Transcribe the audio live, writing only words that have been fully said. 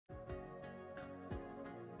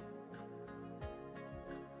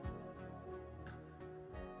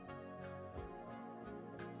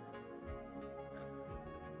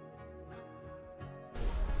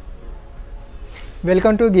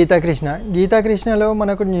Welcome to Gita Krishna. Gita కృష్ణలో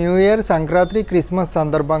మనకు new year, Sankranti, Christmas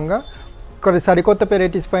సందర్భంగా సరికొత్త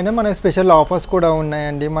వెరైటీస్ పైన మనకు స్పెషల్ ఆఫర్స్ కూడా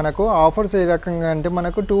ఉన్నాయండి. మనకు ఆఫర్స్ ఏ రకంగా అంటే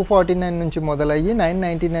మనకు 249 నుంచి మొదలయ్యి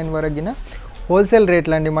 999 వరకున హోల్సేల్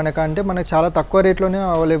రేట్లు అండి. మనకు చాలా తక్కువ రేట్లోనే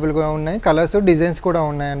అవైలబుల్గా ఉన్నాయి. కలర్స్, డిజైన్స్ కూడా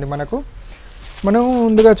ఉన్నాయండి. మనం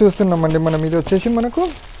ముందుగా చూస్తున్నామండి. ఇది వచ్చేసి మనకు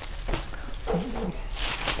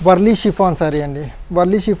వర్లీ షిఫాన్ సారీ అండి.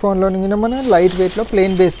 వర్లీ షిఫాన్లో మన లైట్ వెయిట్లో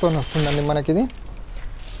ప్లెయిన్ బేస్తో వస్తుందండి. మనకిది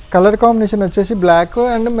కలర్ కాంబినేషన్ వచ్చేసి బ్లాక్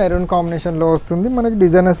అండ్ మెరూన్ కాంబినేషన్లో వస్తుంది. మనకి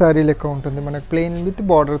డిజైనర్ శారీ లెక్క ఉంటుంది. మనకు ప్లెయిన్ విత్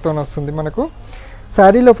బార్డర్తో వస్తుంది. మనకు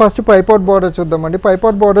శారీలో ఫస్ట్ పైపౌట్ బార్డర్ చూద్దామండి.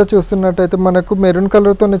 పైపౌట్ బార్డర్ చూస్తున్నట్టయితే మనకు మెరూన్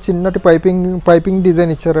కలర్తో చిన్నటి పైపింగ్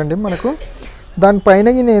డిజైన్ ఇచ్చారండి. మనకు దానిపైన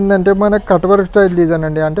ఏంటంటే మనకు కట్ వర్క్ స్టైల్ డిజైన్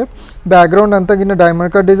అండి. అంటే బ్యాక్గ్రౌండ్ అంతా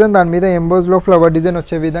డైమండ్ కట్ డిజైన్, దాని మీద ఎంబోస్లో ఫ్లవర్ డిజైన్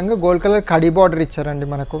వచ్చే విధంగా గోల్డ్ కలర్ కడి బార్డర్ ఇచ్చారండి.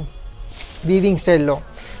 మనకు వీవింగ్ స్టైల్లో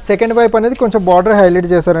సెకండ్ వైపు అనేది కొంచెం బార్డర్ హైలైట్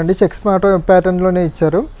చేశారండి. చెక్స్ ప్యాటర్న్లోనే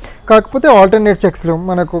ఇచ్చారు. కాకపోతే ఆల్టర్నేట్ చెక్స్లో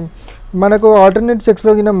మనకు alternate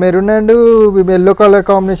చెక్స్లో maroon and yellow colour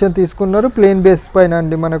combination తీసుకున్నారు ప్లెయిన్ బేస్ పైన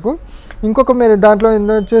అండి. మనకు ఇంకొక దాంట్లో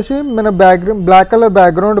వచ్చేసి మన బ్లాక్ కలర్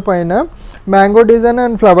బ్యాక్గ్రౌండ్ పైన mango design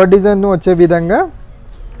and flower design వచ్చే విధంగా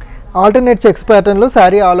ఆల్టర్నేట్ చెక్స్ ప్యాటర్న్లో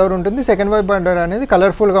శారీ ఆల్ ఓవర్ ఉంటుంది. సెకండ్ వైపు బార్డర్ అనేది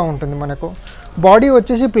కలర్ఫుల్గా ఉంటుంది. మనకు బాడీ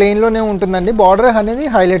వచ్చేసి ప్లెయిన్లోనే ఉంటుందండి. బార్డర్ అనేది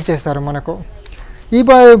హైలైట్ చేస్తారు. మనకు ఈ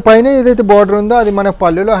పైన ఏదైతే బార్డర్ ఉందో అది మన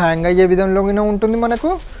పళ్ళులో హ్యాంగ్ అయ్యే విధంలోనే ఉంటుంది. మనకు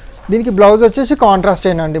దీనికి బ్లౌజ్ వచ్చేసి కాంట్రాస్ట్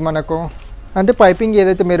అయినండి. మనకు అంటే పైపింగ్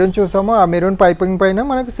ఏదైతే మెరూన్ చూసామో ఆ మెరూన్ పైపింగ్ పైన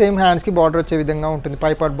మనకు సేమ్ హ్యాండ్స్కి బార్డర్ వచ్చే విధంగా ఉంటుంది,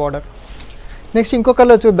 పైపాట్ బార్డర్. నెక్స్ట్ ఇంకో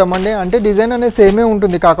కలర్ చూద్దామండి. అంటే డిజైన్ అనేది సేమే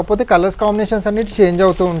ఉంటుంది, కాకపోతే కలర్స్ కాంబినేషన్స్ అన్నిటి చేంజ్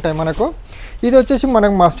అవుతూ ఉంటాయి. మనకు ఇది వచ్చేసి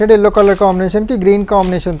మనకు మస్టర్డ్ ఎల్లో కలర్ కాంబినేషన్కి గ్రీన్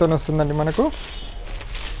కాంబినేషన్తో వస్తుందండి. మనకు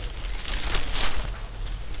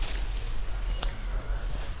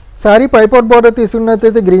శారీ పైపౌట్ బార్డర్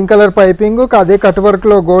తీసుకున్నట్టయితే గ్రీన్ కలర్ పైపింగ్, అదే కట్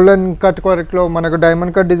వర్క్లో గోల్డెన్ కట్ వర్క్లో మనకు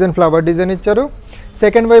diamond cut design flower design ఇచ్చారు.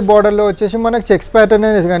 సెకండ్ వైపు బార్డర్లో వచ్చేసి మనకు చెక్స్ ప్యాటర్న్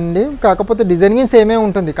అండి. కాకపోతే డిజైనింగ్ సేమే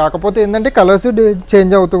ఉంటుంది, కాకపోతే ఏంటంటే కలర్స్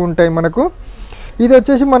చేంజ్ అవుతూ ఉంటాయి. మనకు ఇది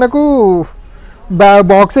వచ్చేసి మనకు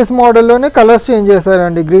బాక్సెస్ మోడల్లోనే కలర్స్ చేంజ్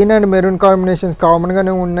చేశారండి. గ్రీన్ అండ్ మెరూన్ కాంబినేషన్స్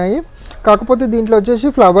కామన్గానే ఉన్నాయి. కాకపోతే దీంట్లో వచ్చేసి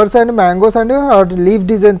flowers and mangoes and leaf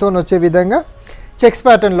డిజైన్తో వచ్చే విధంగా చెక్స్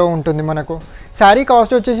ప్యాటర్న్లో ఉంటుంది. మనకు శారీ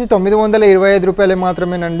కాస్ట్ వచ్చేసి 925 రూపాయలే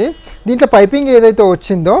మాత్రమేనండి. దీంట్లో పైపింగ్ ఏదైతే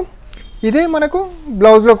వచ్చిందో ఇదే మనకు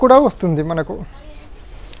బ్లౌజ్లో కూడా వస్తుంది. మనకు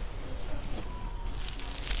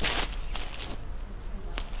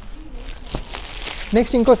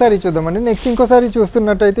నెక్స్ట్ ఇంకోసారి చూద్దామండి. నెక్స్ట్ ఇంకోసారి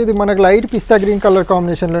చూస్తున్నట్టయితే ఇది మనకు లైట్ పిస్తా గ్రీన్ కలర్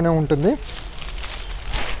కాంబినేషన్లోనే ఉంటుంది.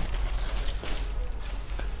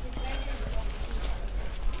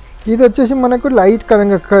 ఇది వచ్చేసి మనకు లైట్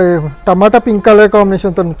టమాటా పింక్ కలర్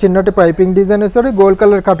కాంబినేషన్తో చిన్నటి పైపింగ్ డిజైన్ ఇస్తాడు. గోల్డ్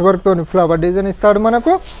కలర్ కట్ వర్క్తో ఫ్లవర్ డిజైన్ ఇస్తాడు.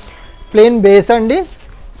 మనకు ప్లెయిన్ బేస్ అండి.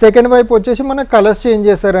 సెకండ్ వైపు వచ్చేసి మనకు కలర్స్ చేంజ్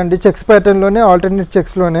చేశారండి. చెక్స్ ప్యాటర్న్లోనే ఆల్టర్నేట్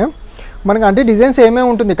చెక్స్లోనే మనకు అంటే డిజైన్స్ ఏమే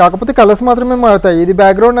ఉంటుంది, కాకపోతే కలర్స్ మాత్రమే మారుతాయి. ఇది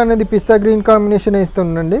బ్యాక్గ్రౌండ్ అనేది పిస్తా గ్రీన్ కాంబినేషన్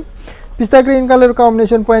ఇస్తుందండి. పిస్తా గ్రీన్ కలర్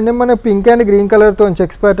కాంబినేషన్ పైన మనకు పింక్ అండ్ గ్రీన్ కలర్తో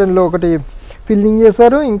చెక్స్ ప్యాటర్న్లో ఒకటి ఫిల్లింగ్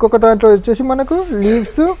చేశారు. ఇంకొక దాంట్లో వచ్చేసి మనకు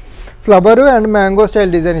leaves, flower and mango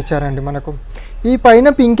style design ఇచ్చారండి. మనకు ఈ పైన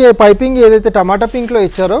పైపింగ్ ఏదైతే టమాటా పింక్లో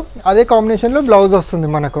ఇచ్చారో అదే కాంబినేషన్లో బ్లౌజ్ వస్తుంది.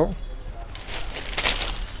 మనకు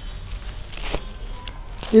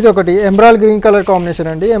ఇది ఒకటి ఎమరాల్డ్ గ్రీన్ కలర్ కాంబినేషన్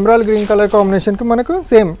అండి. ఎమరాల్డ్ గ్రీన్ కలర్ కాంబినేషన్కి మనకు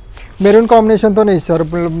సేమ్ మెరూన్ కాంబినేషన్తోనే ఇచ్చారు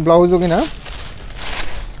బ్లౌజ్.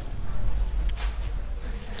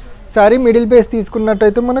 శారీ మిడిల్ బేస్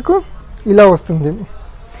తీసుకున్నట్టయితే మనకు ఇలా వస్తుంది.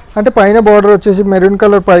 అంటే పైన బార్డర్ వచ్చేసి మెరూన్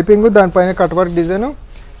కలర్ పైపింగ్, దానిపైన కట్ వర్క్ డిజైను.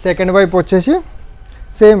 సెకండ్ వైపు వచ్చేసి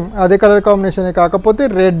సేమ్ అదే కలర్ కాంబినేషనే, కాకపోతే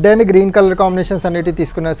red and green colour combinations అనేటివి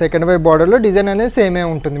తీసుకున్నారు. సెకండ్ వైపు బార్డర్లో డిజైన్ అనేది సేమే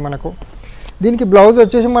ఉంటుంది. మనకు దీనికి బ్లౌజ్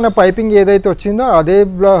వచ్చేసి మన పైపింగ్ ఏదైతే వచ్చిందో అదే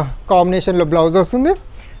కాంబినేషన్లో బ్లౌజ్ వస్తుంది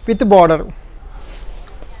విత్ బార్డర్.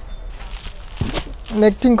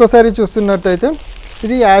 నెక్స్ట్ ఇంకోసారి చూస్తున్నట్టయితే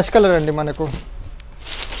ఇది యాష్ కలర్ అండి. మనకు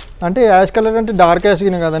అంటే యాష్ కలర్ అంటే డార్క్ యాష్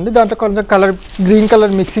గిన కదండి, దాంట్లో కొంచెం కలర్ గ్రీన్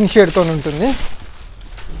కలర్ మిక్సింగ్ షేడ్తో ఉంటుంది.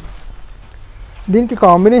 దీనికి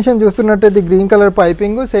కాంబినేషన్ చూస్తున్నట్టయితే green colour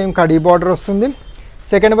piping, same khadi border వస్తుంది.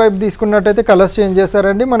 సెకండ్ వైపు తీసుకున్నట్టయితే కలర్స్ చేంజ్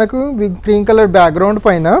చేశారండి. మనకు గ్రీన్ కలర్ బ్యాక్గ్రౌండ్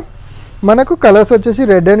పైన మనకు కలర్స్ వచ్చేసి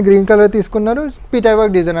రెడ్ అండ్ గ్రీన్ కలర్ తీసుకున్నారు. పిటై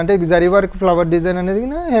వర్క్ డిజైన్ అంటే జరీ వర్క్ ఫ్లవర్ డిజైన్ అనేది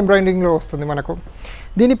ఎంబ్రాయిడరింగ్లో వస్తుంది. మనకు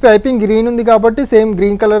దీని పైపింగ్ గ్రీన్ ఉంది కాబట్టి సేమ్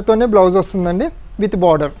గ్రీన్ కలర్తోనే బ్లౌజ్ వస్తుందండి విత్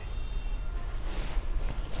బార్డర్.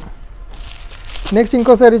 నెక్స్ట్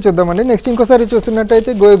ఇంకోసారి చూద్దామండి. నెక్స్ట్ ఇంకోసారి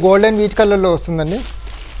చూస్తున్నట్టయితే గోల్డ్ అండ్ వీట్ కలర్లో వస్తుందండి.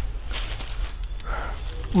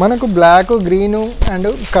 మనకు బ్లాక్, గ్రీను అండ్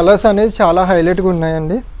కలర్స్ అనేది చాలా హైలైట్గా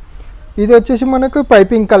ఉన్నాయండి. ఇది వచ్చేసి మనకు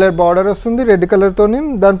పైపింగ్ కలర్ బార్డర్ వస్తుంది రెడ్ కలర్తో,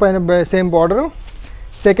 దానిపైన సేమ్ బార్డరు.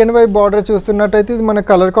 సెకండ్ వైపు బార్డర్ చూస్తున్నట్టయితే ఇది మన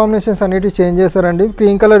కలర్ కాంబినేషన్స్ అనేటివి చేంజ్ చేస్తారండి.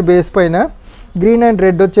 క్రీమ్ కలర్ బేస్ పైన గ్రీన్ అండ్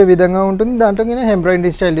రెడ్ వచ్చే విధంగా ఉంటుంది. దాంట్లో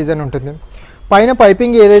ఎంబ్రాయిడరీ స్టైల్ డిజైన్ ఉంటుంది. పైన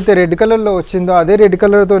పైపింగ్ ఏదైతే రెడ్ కలర్లో వచ్చిందో అదే రెడ్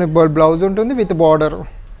కలర్తో బ్లౌజ్ ఉంటుంది విత్ బార్డర్.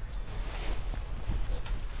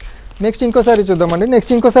 నెక్స్ట్ ఇంకోసారి చూద్దామండి.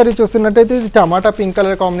 నెక్స్ట్ ఇంకోసారి చూస్తున్నట్టయితే ఇది టమాటా పింక్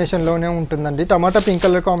కలర్ కాంబినేషన్లోనే ఉంటుందండి. టమాటా పింక్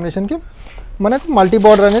కలర్ కాంబినేషన్కి మనకు మల్టీ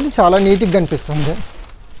బార్డర్ అనేది చాలా నీట్గా కనిపిస్తుంది.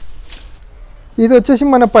 ఇది వచ్చేసి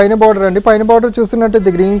మన పైన బార్డర్ అండి. పైన బార్డర్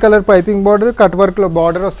చూస్తున్నట్టయితే green colour piping border cut వర్క్లో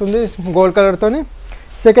బార్డర్ వస్తుంది గోల్డ్ కలర్తోని.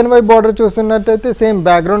 సెకండ్ వైపు బార్డర్ చూస్తున్నట్టయితే సేమ్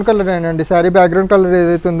బ్యాక్గ్రౌండ్ కలర్ అండి. శారీ బ్యాక్గ్రౌండ్ కలర్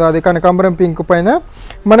ఏదైతే ఉందో అది కనకాంబరం పింక్ పైన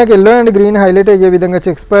మనకు ఎల్లో అండ్ గ్రీన్ హైలైట్ అయ్యే విధంగా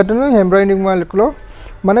చెక్స్ ప్యాటర్న్ ఎంబ్రాయిడింగ్ వర్క్లో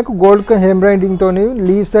మనకు gold ఎంబ్రాయిడింగ్తో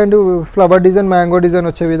leaves and flower design mango design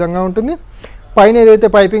వచ్చే విధంగా ఉంటుంది. పైన ఏదైతే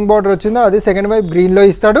పైపింగ్ బార్డర్ వచ్చిందో అది సెకండ్ వైపు గ్రీన్లో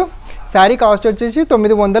ఇస్తాడు. శారీ కాస్ట్ వచ్చేసి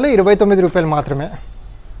 929 రూపాయలు మాత్రమే.